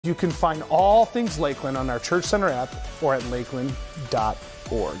You can find all things Lakeland on our Church Center app or at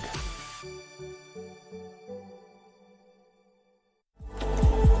lakeland.org.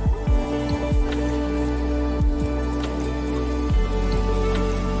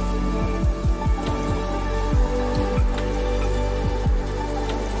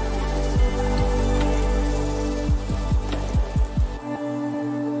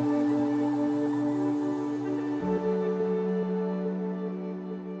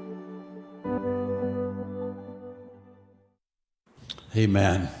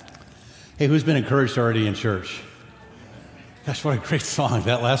 Amen. Hey, who's been encouraged already in church? Gosh, what a great song.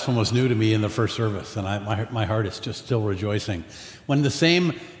 That last one was new to me in the first service, and my heart is just still rejoicing. When the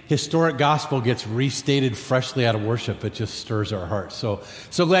same historic gospel gets restated freshly out of worship, it just stirs our hearts. So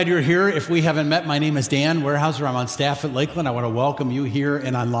glad you're here. If we haven't met, my name is Dan Warehouser. I'm on staff at Lakeland. I want to welcome you here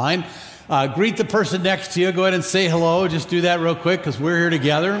and online. Greet the person next to you. Go ahead and say hello. Just do that real quick because we're here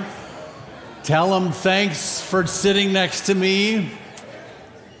together. Tell them thanks for sitting next to me.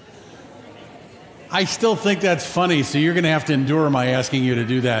 I still think that's funny, so you're going to have to endure my asking you to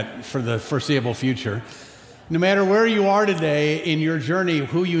do that for the foreseeable future. No matter where you are today in your journey,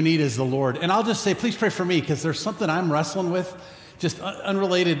 who you need is the Lord. And I'll just say, please pray for me, because there's something I'm wrestling with, just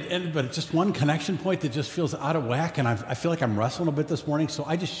unrelated, but just one connection point that just feels out of whack, and I feel like I'm wrestling a bit this morning, so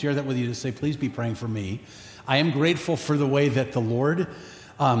I just share that with you to say, please be praying for me. I am grateful for the way that the Lord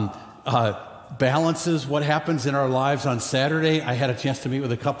balances what happens in our lives. On Saturday, I had a chance to meet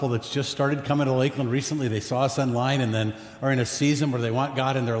with a couple that's just started coming to Lakeland recently. They saw us online and then are in a season where they want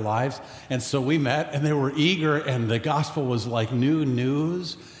God in their lives. And so we met, and they were eager, and the gospel was like new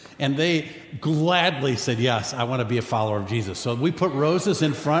news. And they gladly said, yes, I want to be a follower of Jesus. So we put roses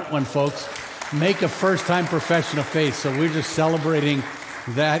in front when folks make a first-time profession of faith. So we're just celebrating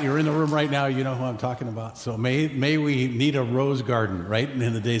that. You're in the room right now. You know who I'm talking about. So may we need a rose garden, right,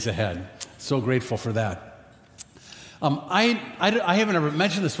 in the days ahead. So grateful for that. I haven't ever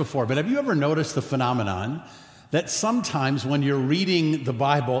mentioned this before, but have you ever noticed the phenomenon that sometimes when you're reading the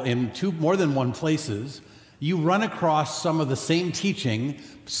Bible in more than one places, you run across some of the same teaching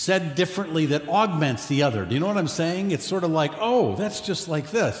said differently that augments the other? Do you know what I'm saying? It's sort of like, oh, that's just like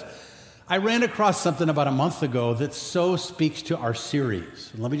this. I ran across something about a month ago that so speaks to our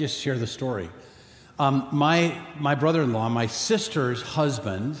series. Let me just share the story. My brother-in-law, my sister's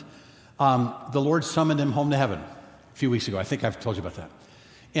husband, the Lord summoned him home to heaven a few weeks ago. I think I've told you about that.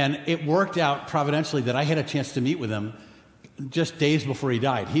 And it worked out providentially that I had a chance to meet with him just days before he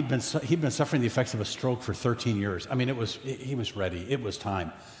died. He'd been suffering the effects of a stroke for 13 years. I mean, he was ready. It was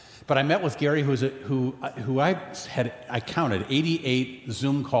time. But I met with Gary, who I counted 88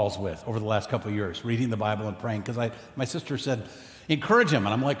 Zoom calls with over the last couple of years, reading the Bible and praying, because my sister said, encourage him.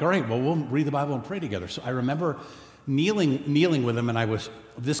 And I'm like, all right, well, we'll read the Bible and pray together. So I remember kneeling with him, and I was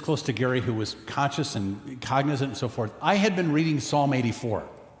this close to Gary, who was conscious and cognizant and so forth. I had been reading Psalm 84,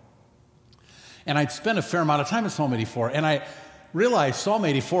 and I'd spent a fair amount of time in Psalm 84, and I realized Psalm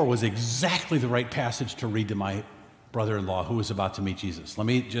 84 was exactly the right passage to read to my brother-in-law who was about to meet Jesus. Let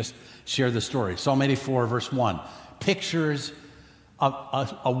me just share the story. Psalm 84, verse 1, pictures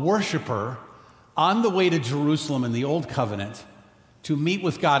a worshiper on the way to Jerusalem in the Old Covenant to meet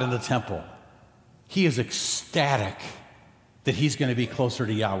with God in the temple. He is ecstatic that he's going to be closer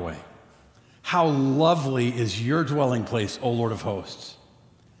to Yahweh. How lovely is your dwelling place, O Lord of hosts.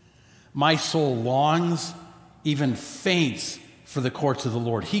 My soul longs, even faints, for the courts of the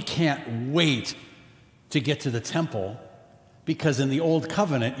Lord. He can't wait to get to the temple, because in the Old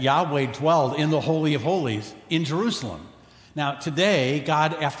Covenant, Yahweh dwelled in the Holy of Holies in Jerusalem. Now, today,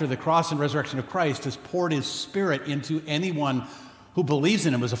 God, after the cross and resurrection of Christ, has poured his Spirit into anyone who believes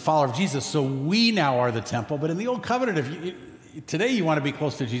in him as a follower of Jesus. So we now are the temple. But in the Old Covenant, today you want to be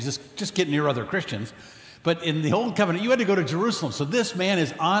close to Jesus, just get near other Christians. But in the Old Covenant, you had to go to Jerusalem. So this man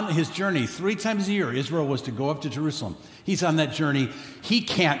is on his journey. 3 times a year, Israel was to go up to Jerusalem. He's on that journey. He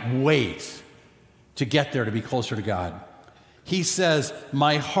can't wait to get there to be closer to God. He says,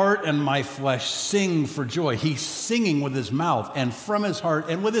 my heart and my flesh sing for joy. He's singing with his mouth, and from his heart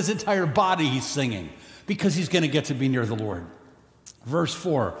and with his entire body he's singing, because he's going to get to be near the Lord. Verse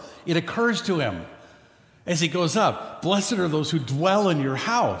 4, it occurs to him as he goes up, blessed are those who dwell in your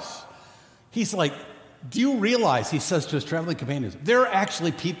house. He's like, do you realize, he says to his traveling companions, there are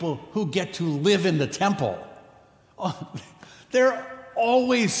actually people who get to live in the temple. Oh, they're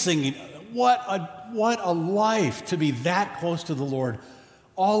always singing. What a life to be that close to the Lord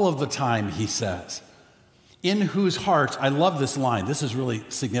all of the time, he says. In whose hearts, I love this line. This is really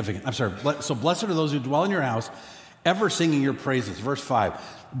significant. I'm sorry. So blessed are those who dwell in your house, ever singing your praises. Verse 5,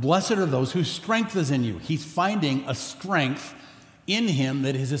 blessed are those whose strength is in you. He's finding a strength in him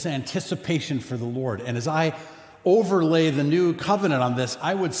that is this anticipation for the Lord. And as I overlay the new covenant on this,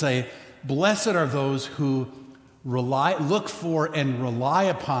 I would say, blessed are those who look for and rely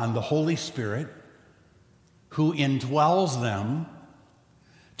upon the Holy Spirit, who indwells them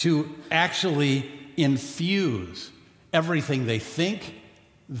to actually infuse everything they think,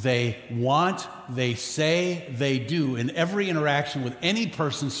 they want, they say, they do in every interaction with any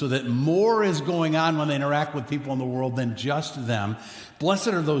person, so that more is going on when they interact with people in the world than just them. Blessed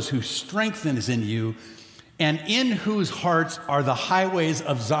are those whose strength is in you, and in whose hearts are the highways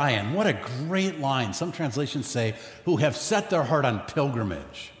of Zion. What a great line. Some translations say, who have set their heart on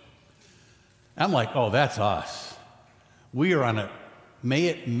pilgrimage. I'm like, oh, that's us. We are on a, may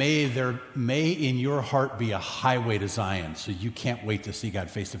in your heart be a highway to Zion, so you can't wait to see God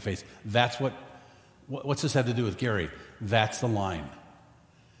face to face. That's what's this have to do with Gary? That's the line.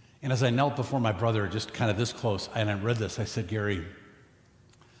 And as I knelt before my brother, just kind of this close, and I read this, I said, Gary,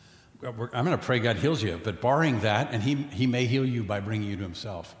 I'm going to pray God heals you, but barring that, and he may heal you by bringing you to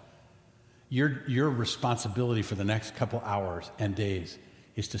himself, your responsibility for the next couple hours and days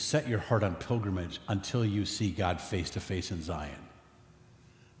is to set your heart on pilgrimage until you see God face to face in Zion.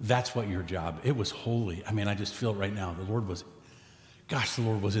 That's what your job. It was holy. I mean, I just feel it right now. The Lord was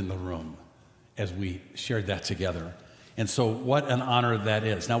in the room as we shared that together. And so what an honor that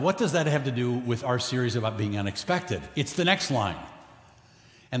is. Now, what does that have to do with our series about being unexpected? It's the next line.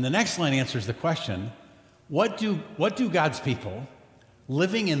 And the next line answers the question, what do God's people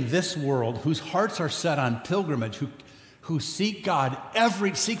living in this world, whose hearts are set on pilgrimage, who seek God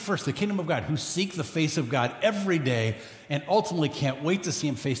seek first the kingdom of God, who seek the face of God every day and ultimately can't wait to see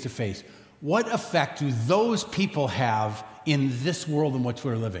him face to face, what effect do those people have in this world in which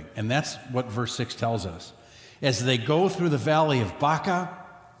we're living? And that's what verse 6 tells us. As they go through the valley of Baca,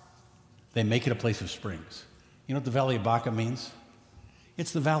 they make it a place of springs. You know what the valley of Baca means?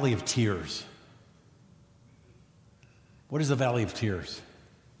 It's the valley of tears. What is the valley of tears?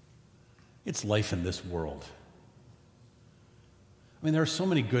 It's life in this world. I mean, there are so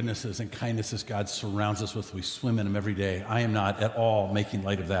many goodnesses and kindnesses God surrounds us with. We swim in them every day. I am not at all making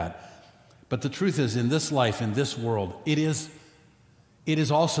light of that. But the truth is, in this life, in this world, it is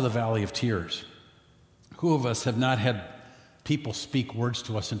also the valley of tears. Who of us have not had people speak words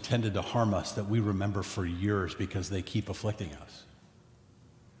to us intended to harm us that we remember for years because they keep afflicting us?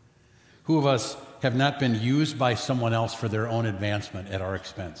 Who of us have not been used by someone else for their own advancement at our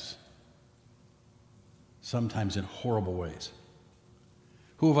expense? Sometimes in horrible ways.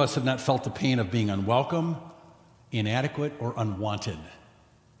 Who of us have not felt the pain of being unwelcome, inadequate, or unwanted?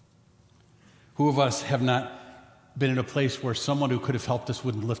 Who of us have not been in a place where someone who could have helped us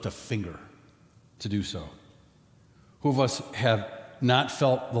wouldn't lift a finger to do so? Who of us have not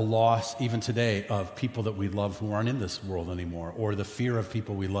felt the loss, even today, of people that we love who aren't in this world anymore, or the fear of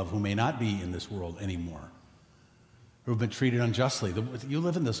people we love who may not be in this world anymore, who have been treated unjustly? You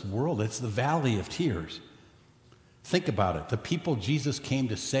live in this world. It's the valley of tears. Think about it. The people Jesus came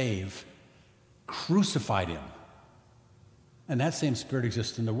to save crucified him. And that same spirit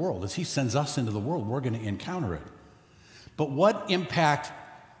exists in the world. As he sends us into the world, we're going to encounter it. But what impact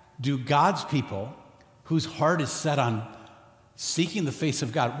do God's people, whose heart is set on seeking the face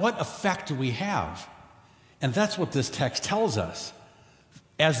of God, what effect do we have? And that's what this text tells us.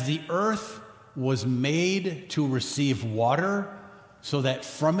 As the earth was made to receive water so that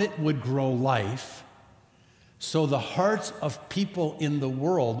from it would grow life, so the hearts of people in the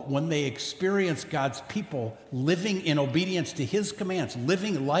world, when they experience God's people living in obedience to his commands,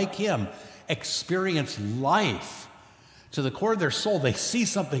 living like him, experience life to the core of their soul. They see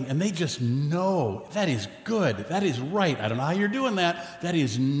something and they just know that is good, that is right. I don't know how you're doing that. That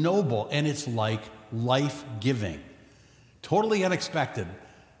is noble, and it's like life-giving. Totally unexpected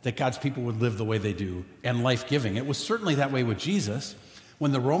that God's people would live the way they do, and life-giving. It was certainly that way with Jesus.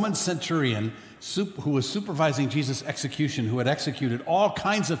 When the Roman centurion, who was supervising Jesus' execution, who had executed all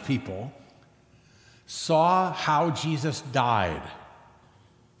kinds of people, saw how Jesus died,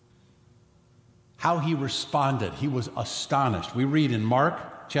 how he responded, he was astonished. We read in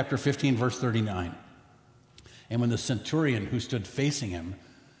Mark chapter 15, verse 39, and when the centurion who stood facing him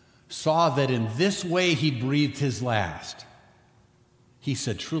saw that in this way he breathed his last, he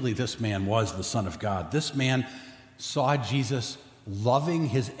said, truly this man was the Son of God. This man saw Jesus loving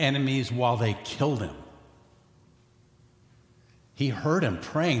his enemies while they killed him. He heard him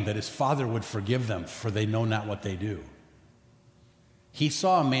praying that his Father would forgive them, for they know not what they do. He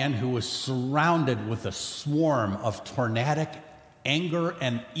saw a man who was surrounded with a swarm of tornadic anger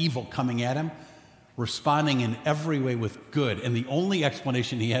and evil coming at him, responding in every way with good. And the only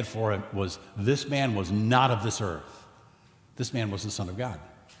explanation he had for it was, this man was not of this earth. This man was the Son of God.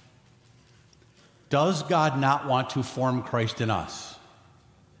 Does God not want to form Christ in us?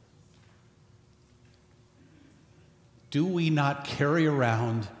 Do we not carry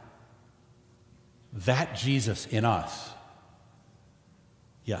around that Jesus in us?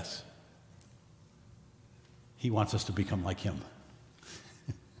 Yes. He wants us to become like him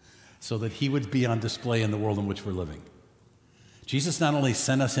so that he would be on display in the world in which we're living. Jesus not only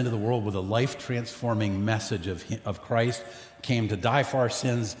sent us into the world with a life-transforming message of Christ, came to die for our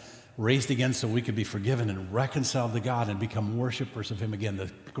sins, raised again so we could be forgiven and reconciled to God and become worshipers of him again,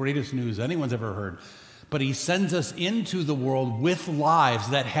 the greatest news anyone's ever heard. But he sends us into the world with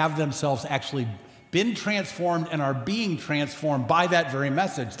lives that have themselves actually been transformed and are being transformed by that very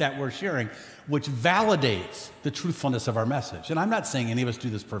message that we're sharing, which validates the truthfulness of our message. And I'm not saying any of us do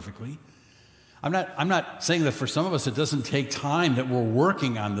this perfectly. I'm not saying that for some of us it doesn't take time, that we're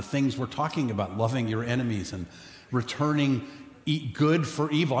working on the things we're talking about, loving your enemies and returning good for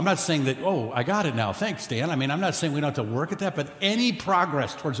evil. I'm not saying that, oh, I got it now, thanks, Dan. I mean, I'm not saying we don't have to work at that, but any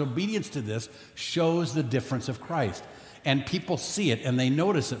progress towards obedience to this shows the difference of Christ. And people see it and they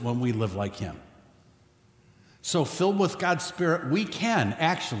notice it when we live like him. So filled with God's Spirit, we can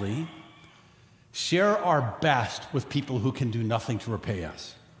actually share our best with people who can do nothing to repay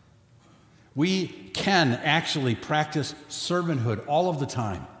us. We can actually practice servanthood all of the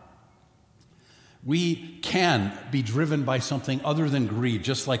time. We can be driven by something other than greed,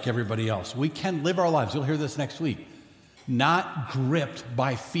 just like everybody else. We can live our lives, you'll hear this next week, not gripped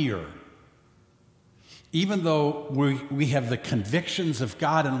by fear. Even though we have the convictions of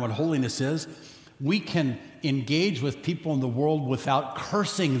God and what holiness is, we can engage with people in the world without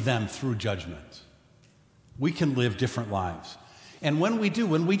cursing them through judgment. We can live different lives. And when we do,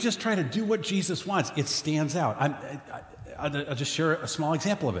 when we just try to do what Jesus wants, it stands out. I'll just share a small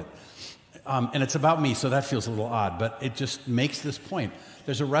example of it. And it's about me, so that feels a little odd, but it just makes this point.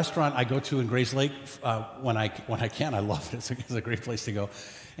 There's a restaurant I go to in Grays Lake when I can. I love it. It's a great place to go.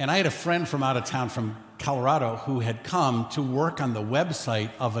 And I had a friend from out of town, from Colorado, who had come to work on the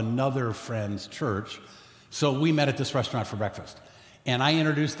website of another friend's church. So we met at this restaurant for breakfast. And I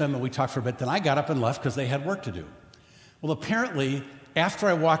introduced them, and we talked for a bit. Then I got up and left because they had work to do. Well, apparently, after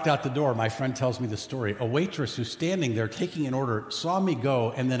I walked out the door, my friend tells me the story. A waitress who's standing there taking an order saw me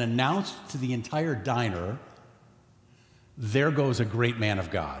go and then announced to the entire diner, "There goes a great man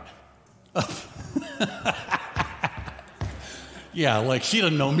of God." Yeah, like she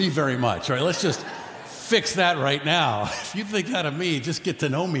doesn't know me very much, right? Let's just fix that right now. If you think that of me, just get to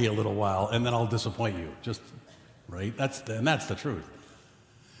know me a little while, and then I'll disappoint you. Just, right? That's the truth.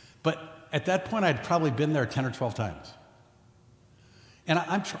 But at that point, I'd probably been there 10 or 12 times. And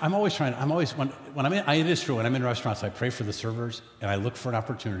I'm always trying, when I'm in, it is true, when I'm in restaurants, I pray for the servers and I look for an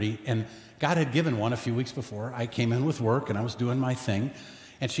opportunity. And God had given one a few weeks before. I came in with work and I was doing my thing.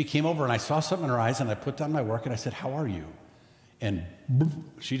 And she came over and I saw something in her eyes and I put down my work and I said, "How are you?" And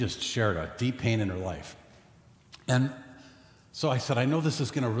she just shared a deep pain in her life. And so I said, "I know this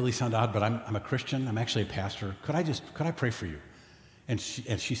is going to really sound odd, but I'm a Christian. I'm actually a pastor. Could I pray for you?" And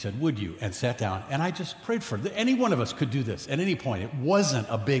she said, "Would you?" And sat down, and I just prayed for her. Any one of us could do this at any point. It wasn't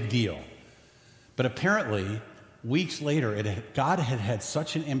a big deal. But apparently, weeks later, God had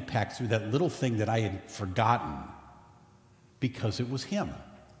such an impact through that little thing that I had forgotten, because it was him.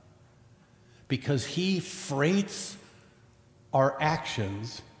 Because he freights our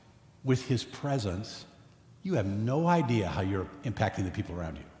actions with his presence. You have no idea how you're impacting the people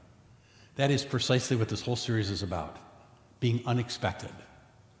around you. That is precisely what this whole series is about. Being unexpected,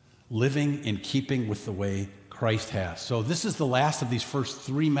 living in keeping with the way Christ has. So this is the last of these first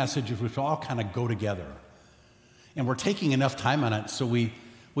three messages, which all kind of go together. And we're taking enough time on it so we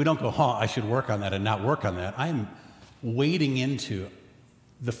don't go, I should work on that and not work on that. I'm wading into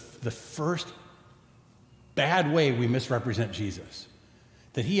the first bad way we misrepresent Jesus.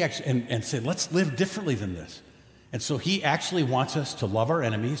 That he actually, and said, let's live differently than this. And so he actually wants us to love our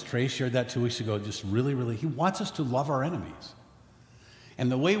enemies. Trey shared that 2 weeks ago, just really, he wants us to love our enemies. And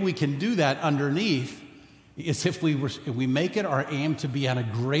the way we can do that underneath is if we make it our aim to be on a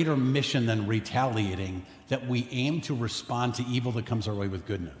greater mission than retaliating, that we aim to respond to evil that comes our way with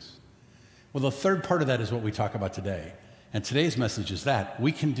goodness. Well, the third part of that is what we talk about today. And today's message is that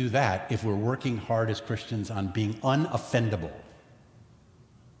we can do that if we're working hard as Christians on being unoffendable.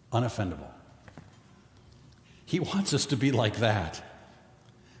 Unoffendable. He wants us to be like that.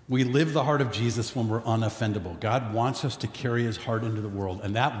 We live the heart of Jesus when we're unoffendable. God wants us to carry his heart into the world,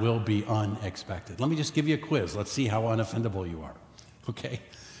 and that will be unexpected. Let me just give you a quiz. Let's see how unoffendable you are. Okay?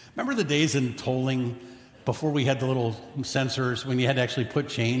 Remember the days in tolling before we had the little sensors, when you had to actually put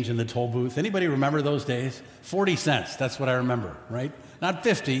change in the toll booth. Anybody remember those days? 40 cents, that's what I remember, right? Not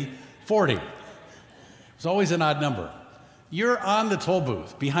 50, 40. It's always an odd number. You're on the toll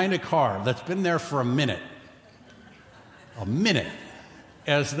booth behind a car that's been there for a minute,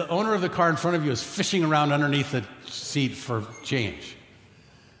 as the owner of the car in front of you is fishing around underneath the seat for change.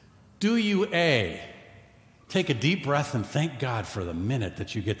 Do you A, take a deep breath and thank God for the minute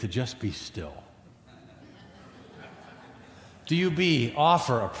that you get to just be still? Do you B,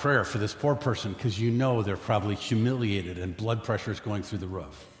 offer a prayer for this poor person because you know they're probably humiliated and blood pressure is going through the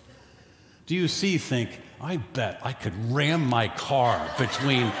roof? Do you C, think, I bet I could ram my car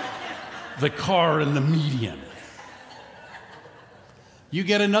between the car and the median? You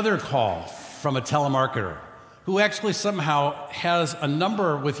get another call from a telemarketer who actually somehow has a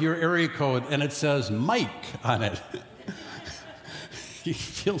number with your area code and it says Mike on it. You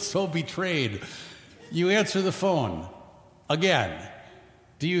feel so betrayed. You answer the phone. Again,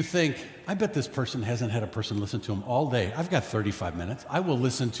 do you think, I bet this person hasn't had a person listen to him all day. I've got 35 minutes. I will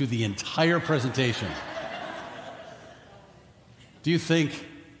listen to the entire presentation. Do you think,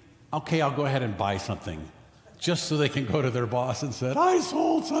 okay, I'll go ahead and buy something just so they can go to their boss and say, I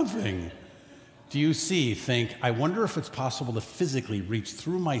sold something? Do you C, think, I wonder if it's possible to physically reach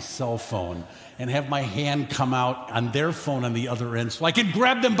through my cell phone and have my hand come out on their phone on the other end so I can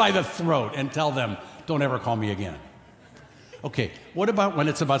grab them by the throat and tell them, don't ever call me again? Okay, what about when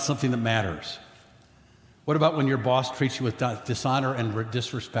it's about something that matters? What about when your boss treats you with dishonor and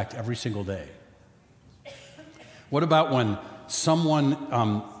disrespect every single day? What about when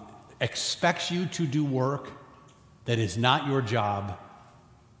someone expects you to do work that is not your job,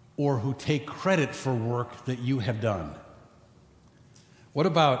 or who take credit for work that you have done? What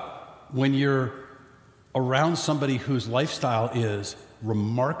about when you're around somebody whose lifestyle is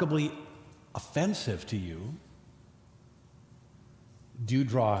remarkably offensive to you? Do you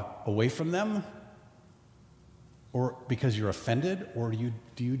draw away from them, or because you're offended, or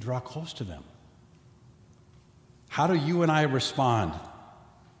do you draw close to them? How do you and I respond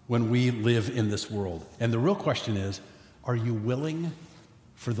when we live in this world? And the real question is, are you willing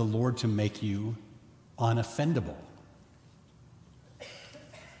for the Lord to make you unoffendable?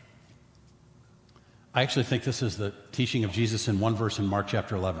 I actually think this is the teaching of Jesus in one verse in Mark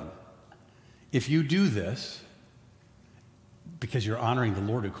chapter 11. If you do this, because you're honoring the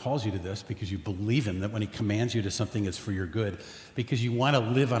Lord who calls you to this, because you believe Him, that when He commands you to something, it's for your good, because you want to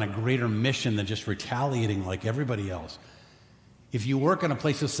live on a greater mission than just retaliating like everybody else. If you work in a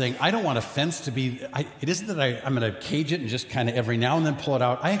place of saying, I don't want offense to be, it isn't that I'm going to cage it and just kind of every now and then pull it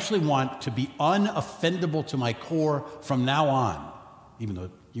out. I actually want to be unoffendable to my core from now on, even though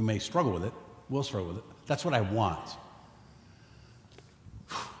you may struggle with it, will struggle with it. That's what I want.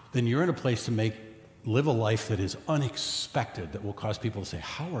 Then you're in a place to live a life that is unexpected, that will cause people to say,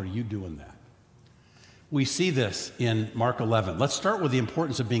 how are you doing that? We see this in Mark 11. Let's start with the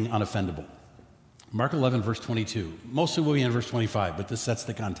importance of being unoffendable. Mark 11, verse 22. Mostly we'll be in verse 25, but this sets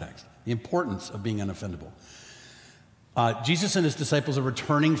the context. The importance of being unoffendable. Jesus and His disciples are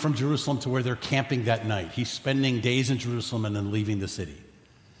returning from Jerusalem to where they're camping that night. He's spending days in Jerusalem and then leaving the city.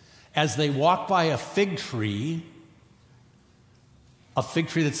 As they walk by a fig tree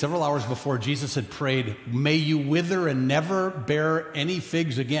that several hours before Jesus had prayed, may you wither and never bear any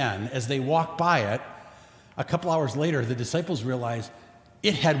figs again. As they walk by it, a couple hours later, the disciples realized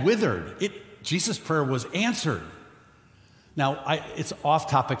it had withered. Jesus' prayer was answered. Now, it's off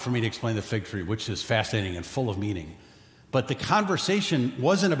topic for me to explain the fig tree, which is fascinating and full of meaning. But the conversation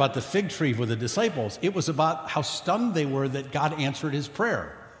wasn't about the fig tree with the disciples. It was about how stunned they were that God answered his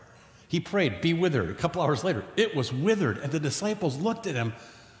prayer. He prayed, be withered. A couple hours later, it was withered. And the disciples looked at him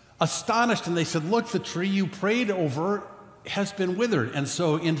astonished, and they said, look, the tree you prayed over has been withered. And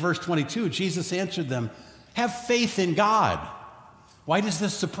so in verse 22, Jesus answered them, have faith in God. Why does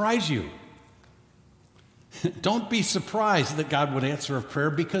this surprise you? Don't be surprised that God would answer a prayer,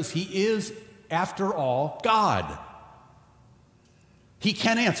 because He is, after all, God. He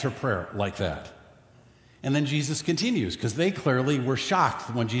can answer prayer like that. And then Jesus continues, because they clearly were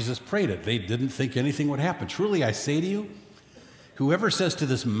shocked when Jesus prayed it. They didn't think anything would happen. Truly, I say to you, whoever says to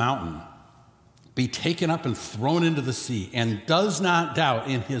this mountain, be taken up and thrown into the sea, and does not doubt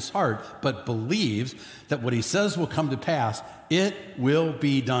in his heart, but believes that what he says will come to pass, it will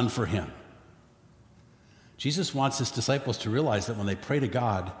be done for him. Jesus wants his disciples to realize that when they pray to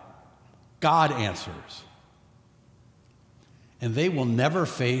God, God answers. And they will never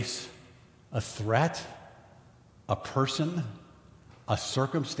face a threat, a person, a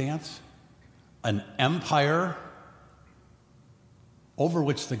circumstance, an empire, over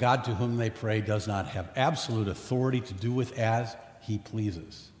which the God to whom they pray does not have absolute authority to do with as he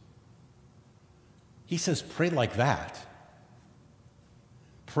pleases. He says, pray like that.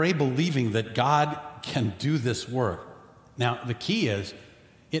 Pray believing that God can do this work. Now, the key is,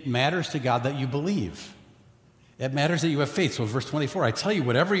 it matters to God that you believe. It matters that you have faith. So verse 24, I tell you,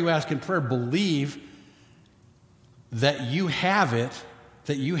 whatever you ask in prayer, believe that you have it,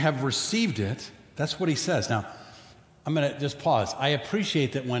 that you have received it. That's what he says. Now, I'm going to just pause. I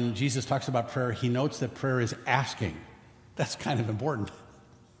appreciate that when Jesus talks about prayer, he notes that prayer is asking. That's kind of important.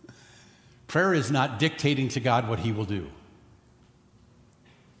 Prayer is not dictating to God what he will do.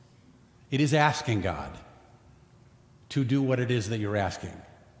 It is asking God to do what it is that you're asking.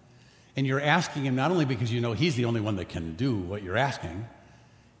 And you're asking him not only because you know he's the only one that can do what you're asking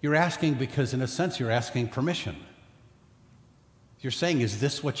because, in a sense, you're asking permission. You're saying, is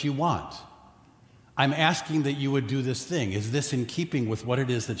this what you want? I'm asking that you would do this thing. Is this in keeping with what it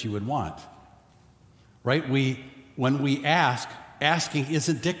is that you would want? Right? When we ask, asking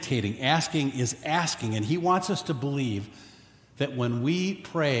isn't dictating. Asking is asking. And he wants us to believe that when we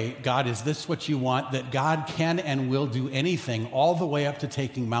pray, God, is this what you want? That God can and will do anything, all the way up to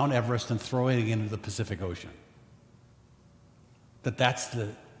taking Mount Everest and throwing it into the Pacific Ocean. That's the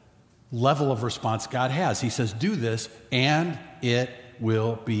level of response God has. He says, do this, and it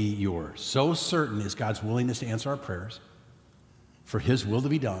will be yours. So certain is God's willingness to answer our prayers, for his will to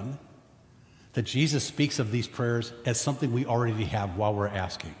be done, that Jesus speaks of these prayers as something we already have while we're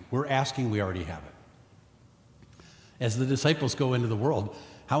asking. We're asking, we already have it. As the disciples go into the world,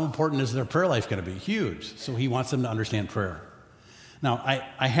 how important is their prayer life going to be? Huge. So he wants them to understand prayer. Now,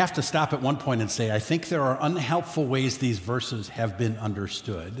 I have to stop at one point and say, I think there are unhelpful ways these verses have been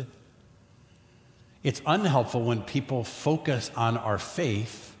understood. It's unhelpful when people focus on our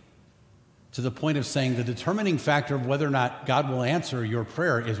faith to the point of saying the determining factor of whether or not God will answer your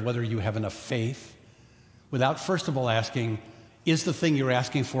prayer is whether you have enough faith, without first of all asking, is the thing you're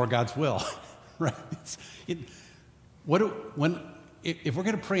asking for God's will? Right? If we're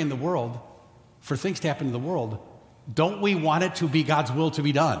going to pray in the world, for things to happen in the world, don't we want it to be God's will to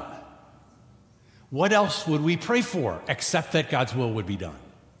be done? What else would we pray for except that God's will would be done?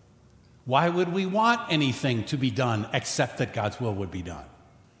 Why would we want anything to be done except that God's will would be done?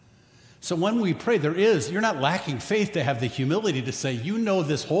 So when we pray, you're not lacking faith to have the humility to say, you know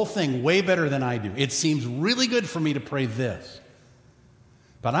this whole thing way better than I do. It seems really good for me to pray this.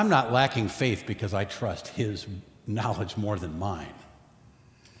 But I'm not lacking faith because I trust his knowledge more than mine.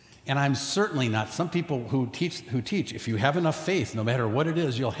 And I'm certainly not. Some people who teach, if you have enough faith, no matter what it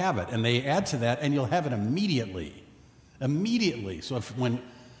is, you'll have it. And they add to that, and you'll have it immediately. Immediately. So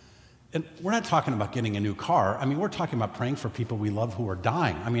and we're not talking about getting a new car. I mean, we're talking about praying for people we love who are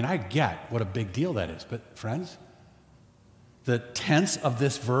dying. I mean, I get what a big deal that is. But friends, the tense of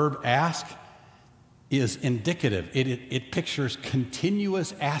this verb, ask, is indicative. It pictures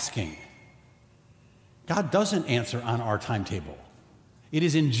continuous asking. God doesn't answer on our timetable. It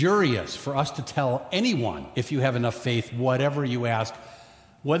is injurious for us to tell anyone, if you have enough faith, whatever you ask,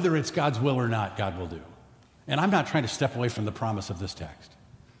 whether it's God's will or not, God will do. And I'm not trying to step away from the promise of this text,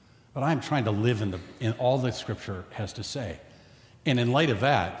 but I'm trying to live in all that Scripture has to say. And in light of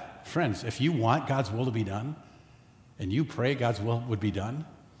that, friends, if you want God's will to be done, and you pray God's will would be done,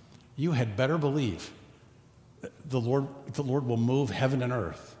 you had better believe the Lord will move heaven and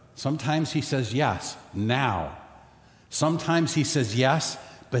earth. Sometimes he says yes, now. Sometimes he says yes,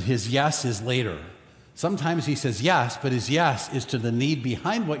 but his yes is later. Sometimes he says yes, but his yes is to the need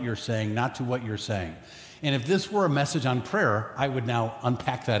behind what you're saying, not to what you're saying. And if this were a message on prayer, I would now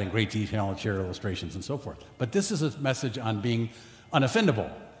unpack that in great detail and share illustrations and so forth. But this is a message on being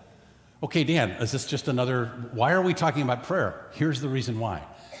unoffendable. Okay, Dan, is this just why are we talking about prayer? Here's the reason why.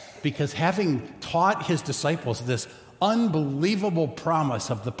 Because having taught his disciples this unbelievable promise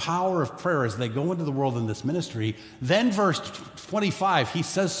of the power of prayer as they go into the world in this ministry, then verse 25, he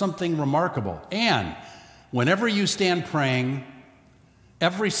says something remarkable. And whenever you stand praying,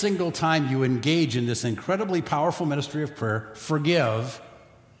 every single time you engage in this incredibly powerful ministry of prayer, forgive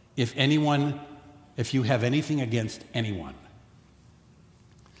if you have anything against anyone.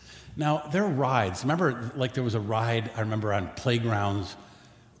 Now, there are rides. Remember, like there was a ride, I remember on playgrounds,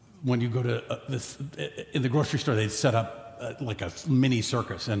 when you go to in the grocery store, they'd set up like a mini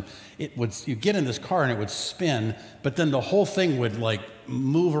circus, and you get in this car and it would spin, but then the whole thing would like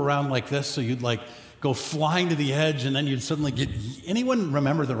move around like this, so you'd like go flying to the edge, and then you'd suddenly get. Anyone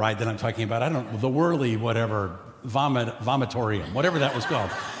remember the ride that I'm talking about? I don't know, the whirly whatever, vomitorium, whatever that was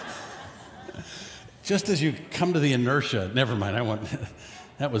called. Just as you come to the inertia, never mind.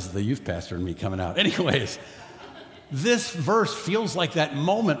 That was the youth pastor in me coming out. Anyways. this verse feels like that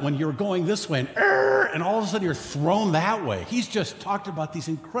moment when you're going this way and all of a sudden you're thrown that way. He's just talked about these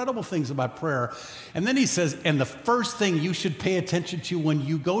incredible things about prayer. And then he says, and the first thing you should pay attention to when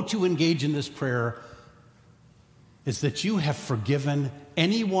you go to engage in this prayer is that you have forgiven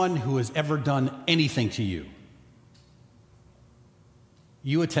anyone who has ever done anything to you.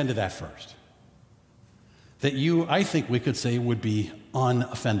 You attend to that first. That you, I think we could say, would be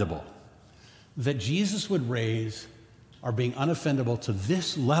unoffendable. That Jesus would raise our being unoffendable to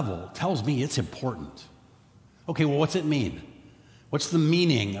this level tells me it's important. Okay, well, what's it mean? What's the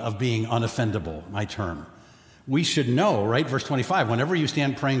meaning of being unoffendable, my term? We should know, right? Verse 25, whenever you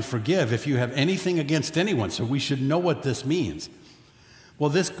stand praying, forgive if you have anything against anyone. So we should know what this means. Well,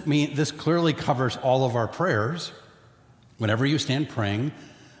 this clearly covers all of our prayers. Whenever you stand praying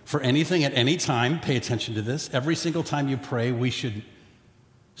for anything at any time, pay attention to this. Every single time you pray, we should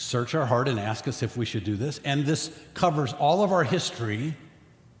search our heart and ask us if we should do this. And this covers all of our history.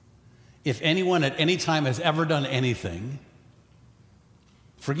 If anyone at any time has ever done anything,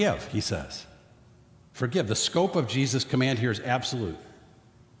 forgive, he says. Forgive. The scope of Jesus' command here is absolute.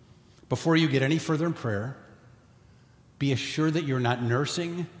 Before you get any further in prayer, be assured that you're not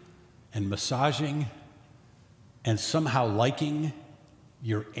nursing and massaging and somehow liking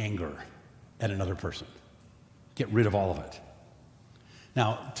your anger at another person. Get rid of all of it.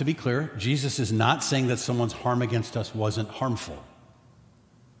 Now, to be clear, Jesus is not saying that someone's harm against us wasn't harmful.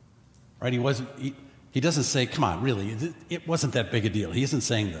 Right? He doesn't say, come on, really, it wasn't that big a deal. He isn't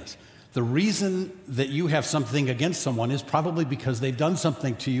saying this. The reason that you have something against someone is probably because they've done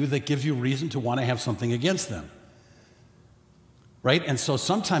something to you that gives you reason to want to have something against them. Right? And so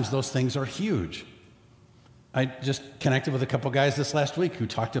sometimes those things are huge. I just connected with a couple guys this last week who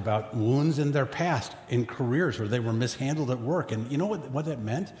talked about wounds in their past, in careers where they were mishandled at work. And you know what that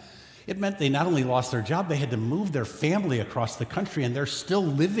meant? It meant they not only lost their job, they had to move their family across the country, and they're still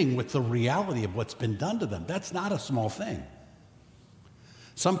living with the reality of what's been done to them. That's not a small thing.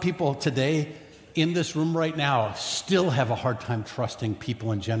 Some people today in this room right now still have a hard time trusting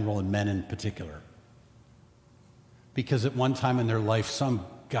people in general and men in particular. Because at one time in their life, some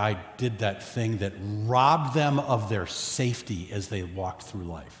guy did that thing that robbed them of their safety as they walked through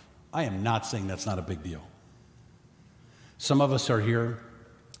life. I am not saying that's not a big deal. Some of us are here,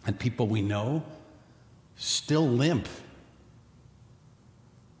 and people we know still limp.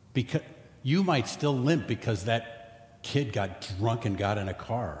 Because you might still limp because that kid got drunk and got in a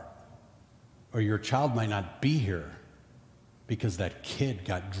car. Or your child might not be here because that kid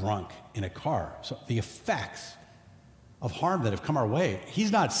got drunk in a car. So the effects of harm that have come our way,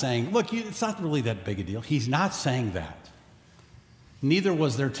 he's not saying, look, it's not really that big a deal. He's not saying that. Neither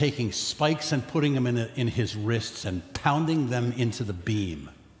was there taking spikes and putting them in his wrists and pounding them into the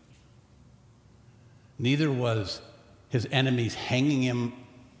beam. Neither was his enemies hanging him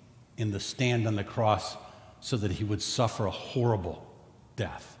in the stand on the cross so that he would suffer a horrible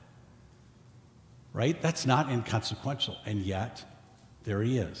death. Right? That's not inconsequential. And yet, there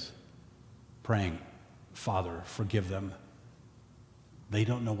he is, praying, Father, forgive them. They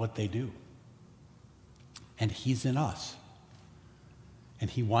don't know what they do. And he's in us. And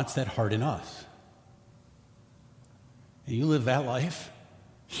he wants that heart in us. And you live that life,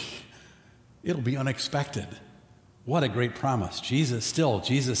 it'll be unexpected. What a great promise. Jesus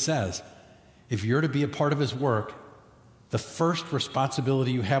says, if you're to be a part of his work, the first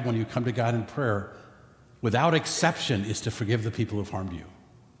responsibility you have when you come to God in prayer, without exception, is to forgive the people who've harmed you.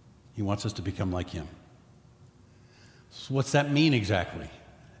 He wants us to become like him. So what's that mean exactly?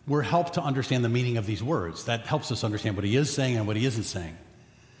 We're helped to understand the meaning of these words. That helps us understand what he is saying and what he isn't saying.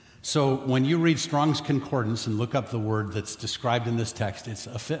 So when you read Strong's Concordance and look up the word that's described in this text, it's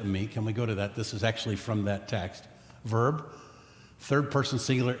epithemi. Can we go to that? This is actually from that text. Verb, third person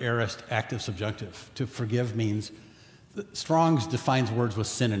singular aorist active subjunctive. To forgive means, Strong's defines words with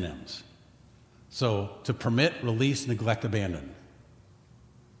synonyms. So to permit, release, neglect, abandon.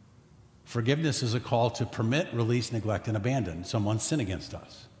 Forgiveness is a call to permit, release, neglect, and abandon someone's sin against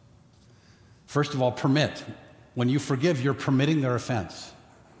us. First of all, permit. When you forgive, you're permitting their offense.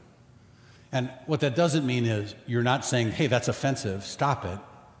 And what that doesn't mean is you're not saying, hey, that's offensive, stop it.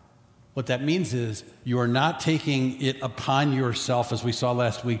 What that means is you are not taking it upon yourself, as we saw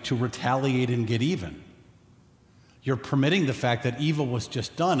last week, to retaliate and get even. You're permitting the fact that evil was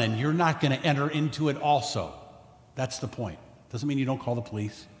just done, and you're not going to enter into it also. That's the point. Doesn't mean you don't call the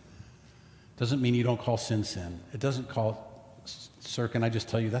police. Doesn't mean you don't call sin. It doesn't call, sir, can I just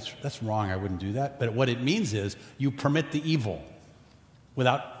tell you, that's wrong, I wouldn't do that. But what it means is you permit the evil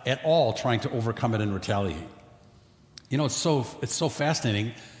without at all trying to overcome it and retaliate. You know, it's so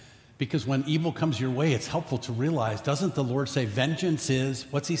fascinating Because when evil comes your way, it's helpful to realize, doesn't the Lord say, vengeance is,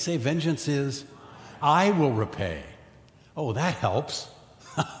 what's he say? Vengeance is, I will repay. Oh, that helps.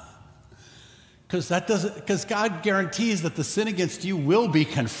 Because God guarantees that the sin against you will be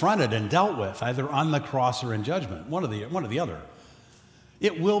confronted and dealt with, either on the cross or in judgment, one or the other.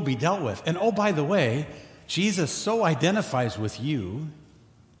 It will be dealt with. And oh, by the way, Jesus so identifies with you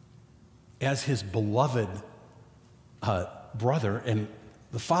as his beloved brother, and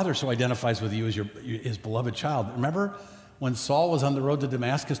the Father so identifies with you as his beloved child. Remember when Saul was on the road to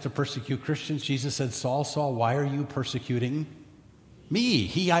Damascus to persecute Christians, Jesus said, Saul, Saul, why are you persecuting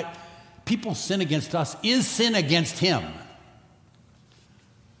me? People sin against us is sin against him.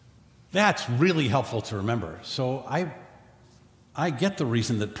 That's really helpful to remember. So I get the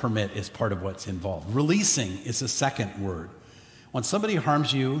reason that permit is part of what's involved. Releasing is the second word. When somebody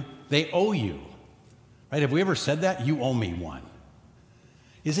harms you, they owe you. Right? Have we ever said that? You owe me one.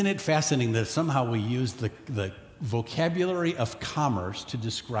 Isn't it fascinating that somehow we use the vocabulary of commerce to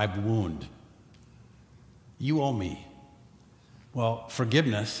describe wound? You owe me. Well,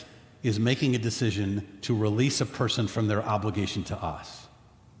 forgiveness is making a decision to release a person from their obligation to us.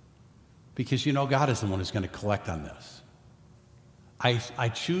 Because God is the one who's going to collect on this. I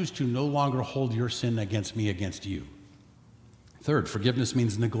choose to no longer hold your sin against me, against you. Third, forgiveness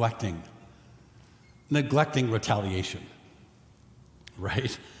means neglecting retaliation.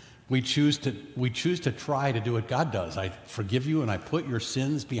 Right? We choose to try to do what God does. I forgive you and I put your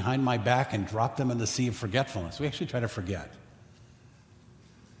sins behind my back and drop them in the sea of forgetfulness. We actually try to forget.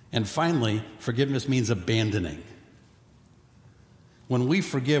 And finally, forgiveness means abandoning. When we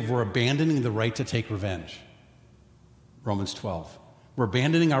forgive, we're abandoning the right to take revenge. Romans 12. We're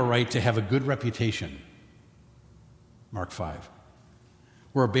abandoning our right to have a good reputation. Mark 5.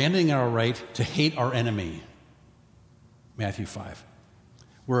 We're abandoning our right to hate our enemy. Matthew 5.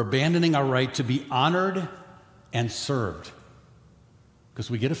 We're abandoning our right to be honored and served. Because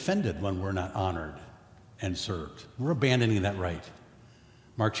we get offended when we're not honored and served. We're abandoning that right.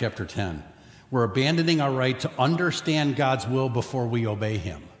 Mark chapter 10. We're abandoning our right to understand God's will before we obey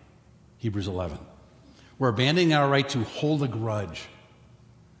him. Hebrews 11. We're abandoning our right to hold a grudge.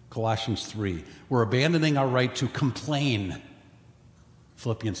 Colossians 3. We're abandoning our right to complain.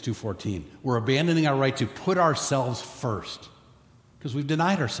 Philippians 2:14. We're abandoning our right to put ourselves first. Because we've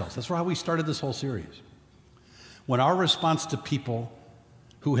denied ourselves. That's why we started this whole series. When our response to people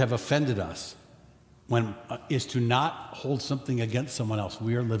who have offended us is to not hold something against someone else,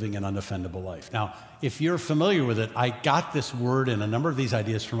 we are living an unoffendable life. Now, if you're familiar with it, I got this word and a number of these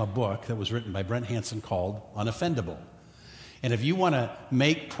ideas from a book that was written by Brent Hansen called Unoffendable. And if you want to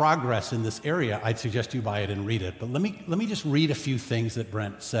make progress in this area, I'd suggest you buy it and read it. But let me just read a few things that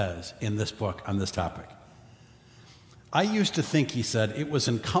Brent says in this book on this topic. I used to think, he said, it was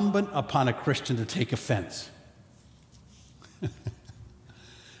incumbent upon a Christian to take offense.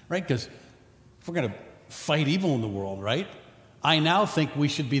 Right? Because if we're going to fight evil in the world, right? I now think we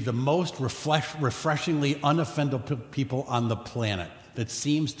should be the most refreshingly unoffendable people on the planet that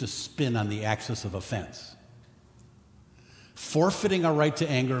seems to spin on the axis of offense. Forfeiting our right to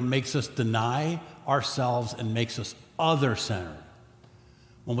anger makes us deny ourselves and makes us other-centered.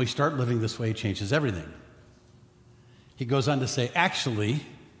 When we start living this way, it changes everything. He goes on to say, actually,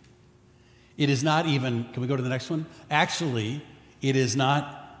 it is not even, can we go to the next one? Actually, it is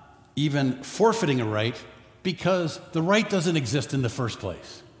not even forfeiting a right because the right doesn't exist in the first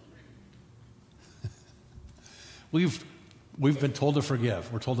place. We've been told to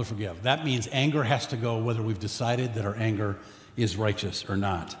forgive. We're told to forgive. That means anger has to go whether we've decided that our anger is righteous or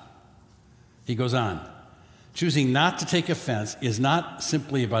not. He goes on. Choosing not to take offense is not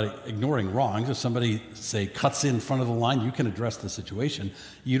simply about ignoring wrongs. If somebody, say, cuts in front of the line, you can address the situation.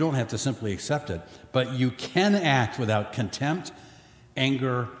 You don't have to simply accept it. But you can act without contempt,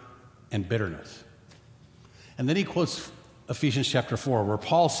 anger, and bitterness. And then he quotes Ephesians chapter 4, where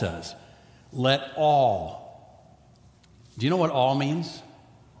Paul says, let all. Do you know what all means?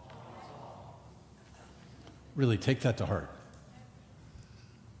 Really, take that to heart.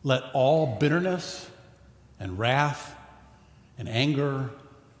 Let all bitterness and wrath and anger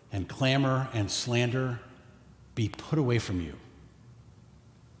and clamor and slander be put away from you.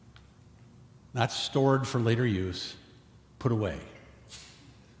 Not stored for later use, put away.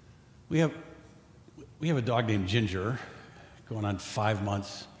 We have a dog named Ginger, going on 5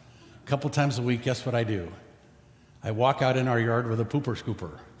 months. A couple times a week, guess what I do? I walk out in our yard with a pooper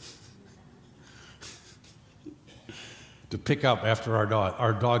scooper to pick up after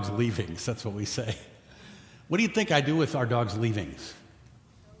our dog's leavings. That's what we say. What do you think I do with our dog's leavings?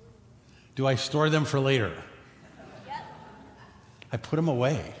 Do I store them for later? Yep. I put them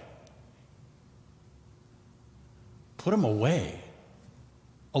away. put them away,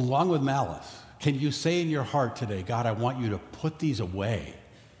 along with malice. Can you say in your heart today, God, I want you to put these away.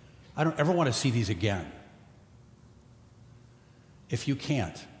 I don't ever want to see these again. If you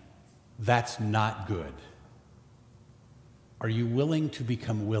can't, that's not good. Are you willing to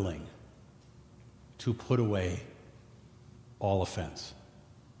become willing to put away all offense?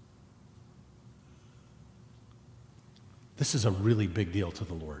 This is a really big deal to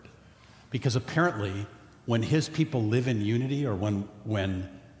the Lord, because apparently when his people live in unity, or when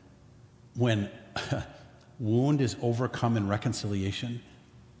wound is overcome in reconciliation,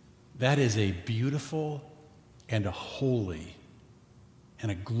 that is a beautiful and a holy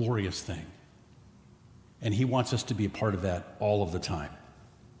and a glorious thing. And he wants us to be a part of that all of the time.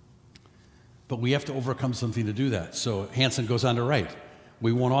 But we have to overcome something to do that. So Hansen goes on to write,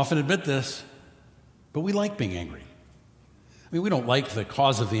 we won't often admit this, but we like being angry. I mean, we don't like the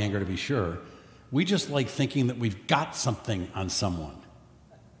cause of the anger, to be sure. We just like thinking that we've got something on someone.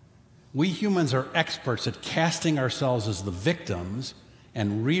 We humans are experts at casting ourselves as the victims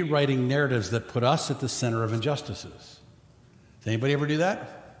and rewriting narratives that put us at the center of injustices. Does anybody ever do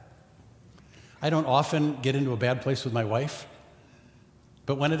that? I don't often get into a bad place with my wife,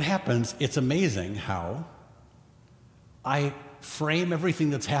 but when it happens, it's amazing how I frame everything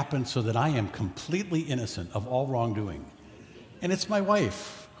that's happened so that I am completely innocent of all wrongdoing. And it's my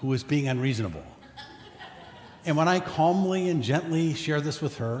wife who is being unreasonable. And when I calmly and gently share this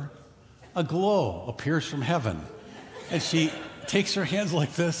with her, a glow appears from heaven. And she takes her hands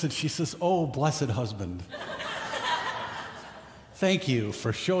like this and she says, "Oh, blessed husband. Thank you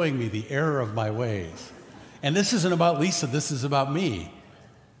for showing me the error of my ways." And this isn't about Lisa, this is about me.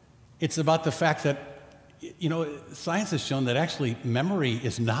 It's about the fact that, science has shown that actually memory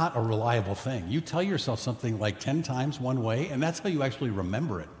is not a reliable thing. You tell yourself something like 10 times one way, and that's how you actually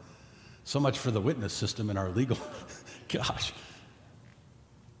remember it. So much for the witness system in our legal, gosh.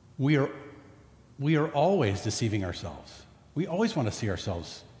 We are always deceiving ourselves. We always want to see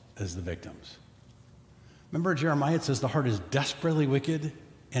ourselves as the victims. Remember Jeremiah, it says the heart is desperately wicked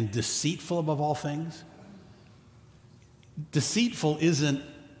and deceitful above all things. Deceitful isn't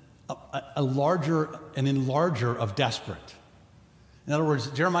an enlarger of desperate. In other words,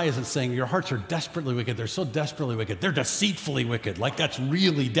 Jeremiah isn't saying your hearts are desperately wicked. They're so desperately wicked. They're deceitfully wicked. Like that's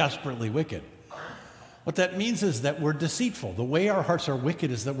really desperately wicked. What that means is that we're deceitful. The way our hearts are wicked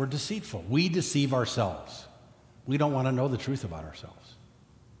is that we're deceitful. We deceive ourselves. We don't want to know the truth about ourselves.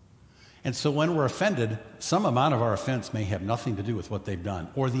 And so when we're offended, some amount of our offense may have nothing to do with what they've done,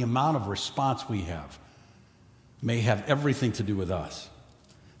 or the amount of response we have may have everything to do with us.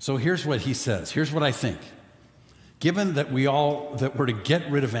 So here's what he says. Here's what I think. Given that we're to get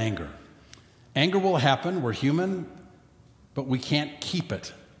rid of anger. Anger will happen. We're human, but we can't keep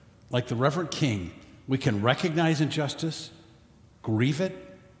it. Like the Reverend King, we can recognize injustice, grieve it,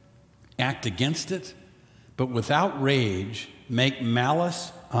 act against it, but without rage, without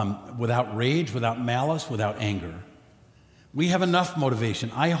malice, without anger. We have enough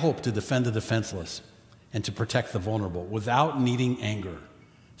motivation, I hope, to defend the defenseless and to protect the vulnerable without needing anger.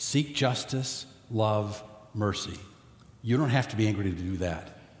 Seek justice, love, mercy. You don't have to be angry to do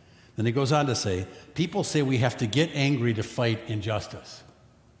that. Then he goes on to say, people say we have to get angry to fight injustice.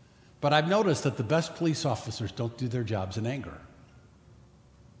 But I've noticed that the best police officers don't do their jobs in anger.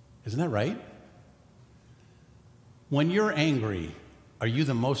 Isn't that right? When you're angry, are you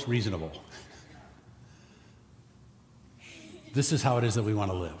the most reasonable? This is how it is that we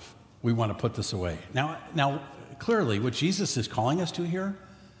want to live. We want to put this away. Now, clearly, what Jesus is calling us to here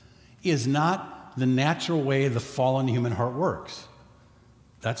is not the natural way the fallen human heart works.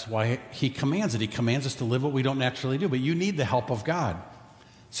 That's why he commands it. He commands us to live what we don't naturally do, but you need the help of God.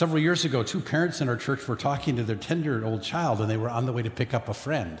 Several years ago, 2 parents in our church were talking to their 10-year-old child, and they were on the way to pick up a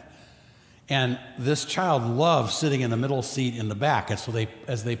friend. And this child loved sitting in the middle seat in the back. And so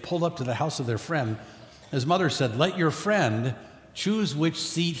as they pulled up to the house of their friend, his mother said, "Let your friend choose which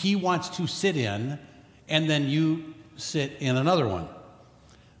seat he wants to sit in, and then you sit in another one."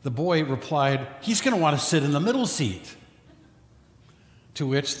 The boy replied, "He's going to want to sit in the middle seat." To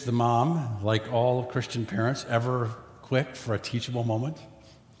which the mom, like all Christian parents, ever quick for a teachable moment,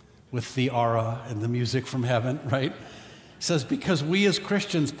 with the aura and the music from heaven, right? Says, because we as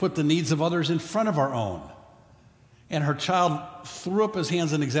Christians put the needs of others in front of our own. And her child threw up his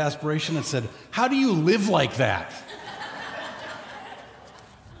hands in exasperation and said, "How do you live like that?"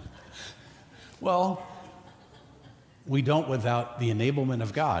 Well, we don't without the enablement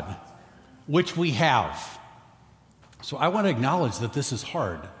of God, which we have. So I want to acknowledge that this is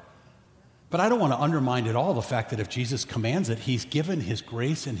hard. But I don't want to undermine at all the fact that if Jesus commands it, he's given his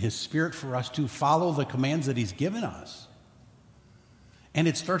grace and his Spirit for us to follow the commands that he's given us. And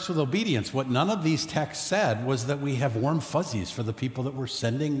it starts with obedience. What none of these texts said was that we have warm fuzzies for the people that we're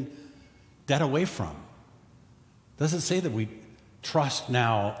sending debt away from. It doesn't say that we trust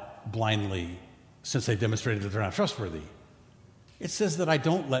now blindly since they demonstrated that they're not trustworthy. It says that I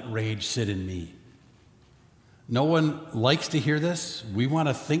don't let rage sit in me. No one likes to hear this. We want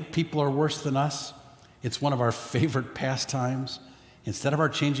to think people are worse than us. It's one of our favorite pastimes. Instead of our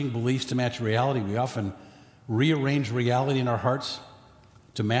changing beliefs to match reality, we often rearrange reality in our hearts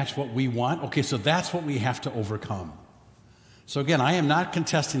to match what we want. Okay, so that's what we have to overcome. So again, I am not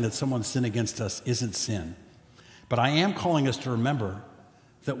contesting that someone's sin against us isn't sin, but I am calling us to remember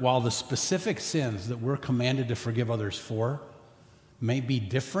that while the specific sins that we're commanded to forgive others for may be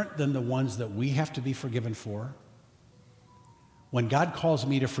different than the ones that we have to be forgiven for, when God calls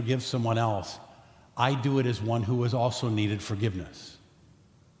me to forgive someone else, I do it as one who has also needed forgiveness.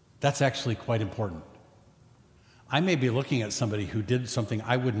 That's actually quite important. I may be looking at somebody who did something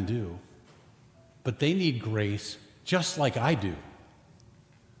I wouldn't do, but they need grace just like I do.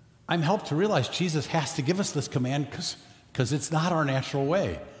 I'm helped to realize Jesus has to give us this command because it's not our natural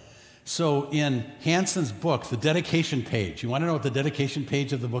way. So in Hanson's book, the dedication page, you want to know what the dedication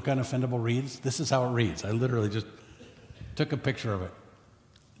page of the book Unoffendable reads? This is how it reads. I literally just took a picture of it.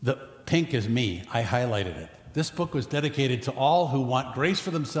 The pink is me. I highlighted it. This book was dedicated to all who want grace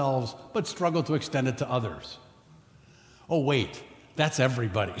for themselves but struggle to extend it to others. Oh, wait, that's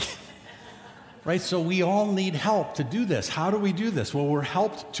everybody. Right? So we all need help to do this. How do we do this? Well, we're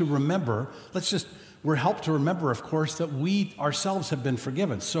helped to remember. We're helped to remember, of course, that we ourselves have been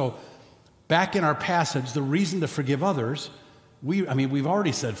forgiven. So back in our passage, the reason to forgive others, we've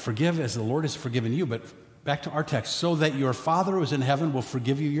already said, forgive as the Lord has forgiven you, but back to our text, so that your Father who is in heaven will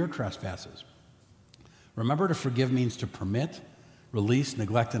forgive you your trespasses. Remember, to forgive means to permit, release,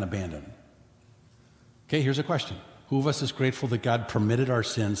 neglect, and abandon. Okay, here's a question. Who of us is grateful that God permitted our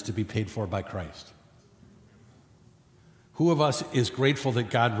sins to be paid for by Christ? Who of us is grateful that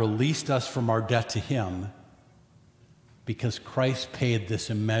God released us from our debt to him because Christ paid this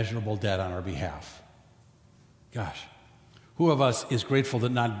immeasurable debt on our behalf? Gosh. Who of us is grateful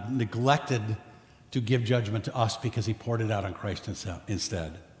that not neglected to give judgment to us because he poured it out on Christ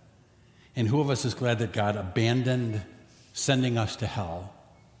instead? And who of us is glad that God abandoned sending us to hell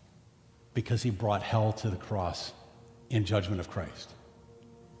because he brought hell to the cross in judgment of Christ?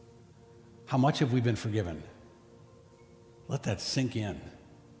 How much have we been forgiven? Let that sink in.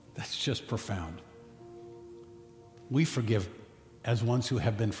 That's just profound. We forgive as ones who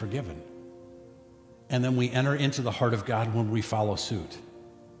have been forgiven. And then we enter into the heart of God when we follow suit.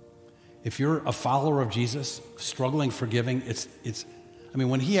 If you're a follower of Jesus, struggling forgiving,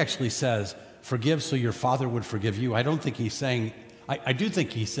 when he actually says, forgive so your Father would forgive you, I don't think he's saying, I do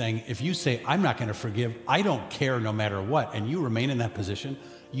think he's saying, if you say, I'm not going to forgive, I don't care no matter what, and you remain in that position,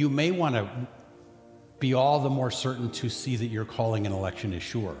 you may want to be all the more certain to see that your calling and election is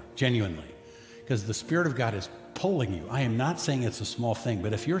sure, genuinely. Because the Spirit of God is pulling you. I am not saying it's a small thing,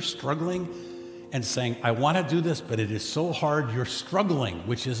 but if you're struggling and saying, I want to do this, but it is so hard, you're struggling,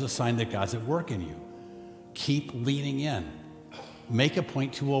 which is a sign that God's at work in you. Keep leaning in. Make a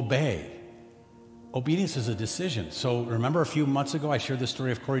point to obey. Obedience is a decision. So remember a few months ago, I shared the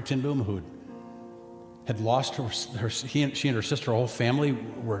story of Corrie ten Boom, who had lost she and her sister, her whole family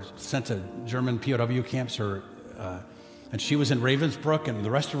were sent to German POW camps, and she was in Ravensbrück, and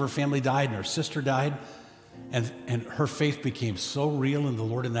the rest of her family died, and her sister died, and her faith became so real in the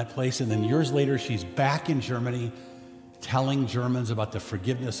Lord in that place. And then years later, she's back in Germany telling Germans about the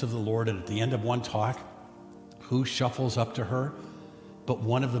forgiveness of the Lord, and at the end of one talk, who shuffles up to her? But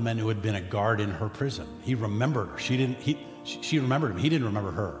one of the men who had been a guard in her prison. He remembered her. She remembered him. He didn't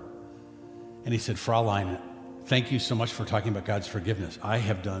remember her. And he said, Fraulein, thank you so much for talking about God's forgiveness. I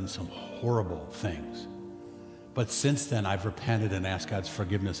have done some horrible things. But since then, I've repented and asked God's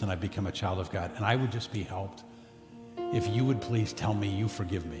forgiveness, and I've become a child of God. And I would just be helped if you would please tell me you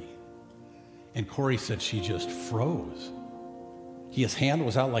forgive me. And Corrie said she just froze. His hand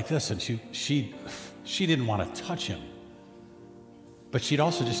was out like this, and she didn't want to touch him. But she'd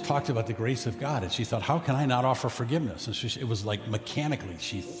also just talked about the grace of God, and she thought, how can I not offer forgiveness? And it was like mechanically,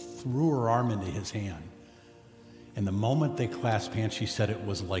 she threw her arm into his hand. And the moment they clasped hands, she said it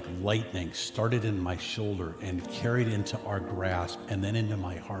was like lightning, started in my shoulder and carried into our grasp and then into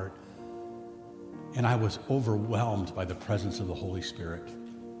my heart. And I was overwhelmed by the presence of the Holy Spirit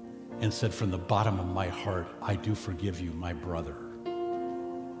and said, from the bottom of my heart, I do forgive you, my brother.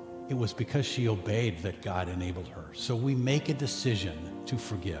 It was because she obeyed that God enabled her. So we make a decision to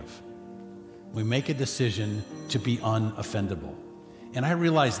forgive. We make a decision to be unoffendable. And I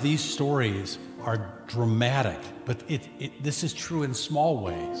realize these stories are dramatic, but this is true in small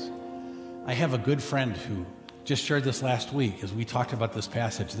ways. I have a good friend who just shared this last week as we talked about this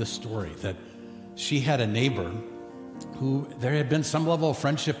passage, this story, that she had a neighbor who there had been some level of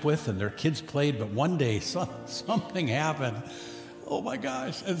friendship with, and their kids played, but one day something happened. Oh my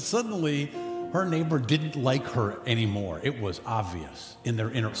gosh. And suddenly her neighbor didn't like her anymore. It was obvious in their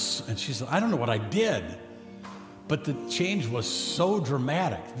inner, and she said, I don't know what I did, but the change was so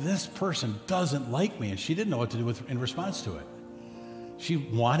dramatic. This person doesn't like me, and she didn't know what to do in response to it. She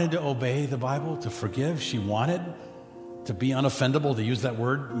wanted to obey the Bible, to forgive. She wanted to be unoffendable, to use that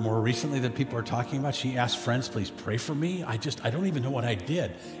word more recently that people are talking about. She asked friends, please pray for me. I don't even know what I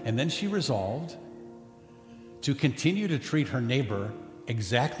did. And then she resolved to continue to treat her neighbor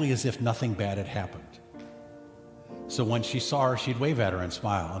exactly as if nothing bad had happened. So when she saw her, she'd wave at her and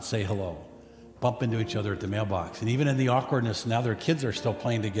smile and say hello, bump into each other at the mailbox. And even in the awkwardness, now their kids are still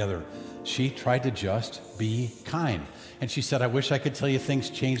playing together, she tried to just be kind. And she said, I wish I could tell you things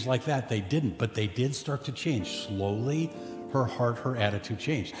changed like that. They didn't, but they did start to change. Slowly, her heart, her attitude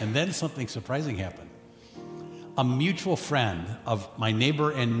changed. And then something surprising happened. A mutual friend of my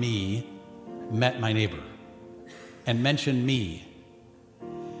neighbor and me met my neighbor and mentioned me.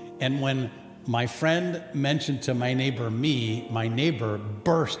 And when my friend mentioned to my neighbor me, my neighbor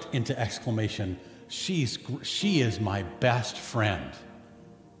burst into exclamation, she is my best friend.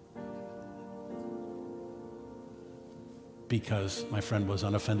 Because my friend was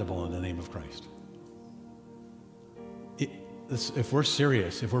unoffendable in the name of Christ. If we're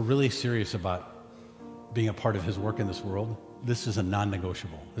serious, if we're really serious about being a part of his work in this world, this is a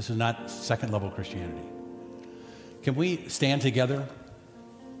non-negotiable. This is not second-level Christianity. Can we stand together?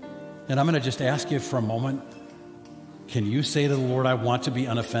 And I'm going to just ask you for a moment, can you say to the Lord, I want to be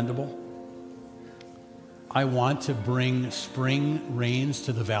unoffendable? I want to bring spring rains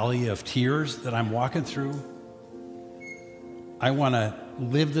to the valley of tears that I'm walking through. I want to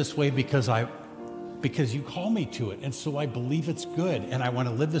live this way because you call me to it, and so I believe it's good. And I want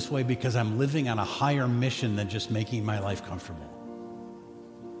to live this way because I'm living on a higher mission than just making my life comfortable.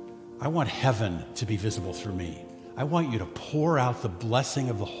 I want heaven to be visible through me. I want you to pour out the blessing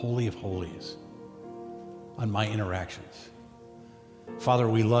of the Holy of Holies on my interactions. Father,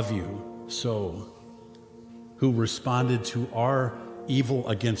 we love you so, who responded to our evil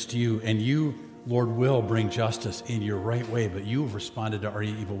against you, and you, Lord, will bring justice in your right way, but you have responded to our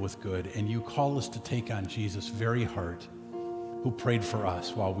evil with good, and you call us to take on Jesus' very heart, who prayed for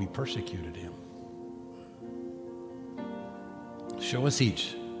us while we persecuted him. Show us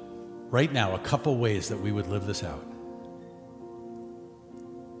each, right now, a couple ways that we would live this out.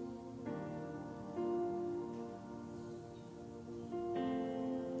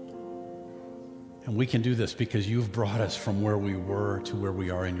 And we can do this because you've brought us from where we were to where we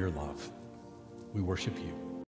are in your love. We worship you.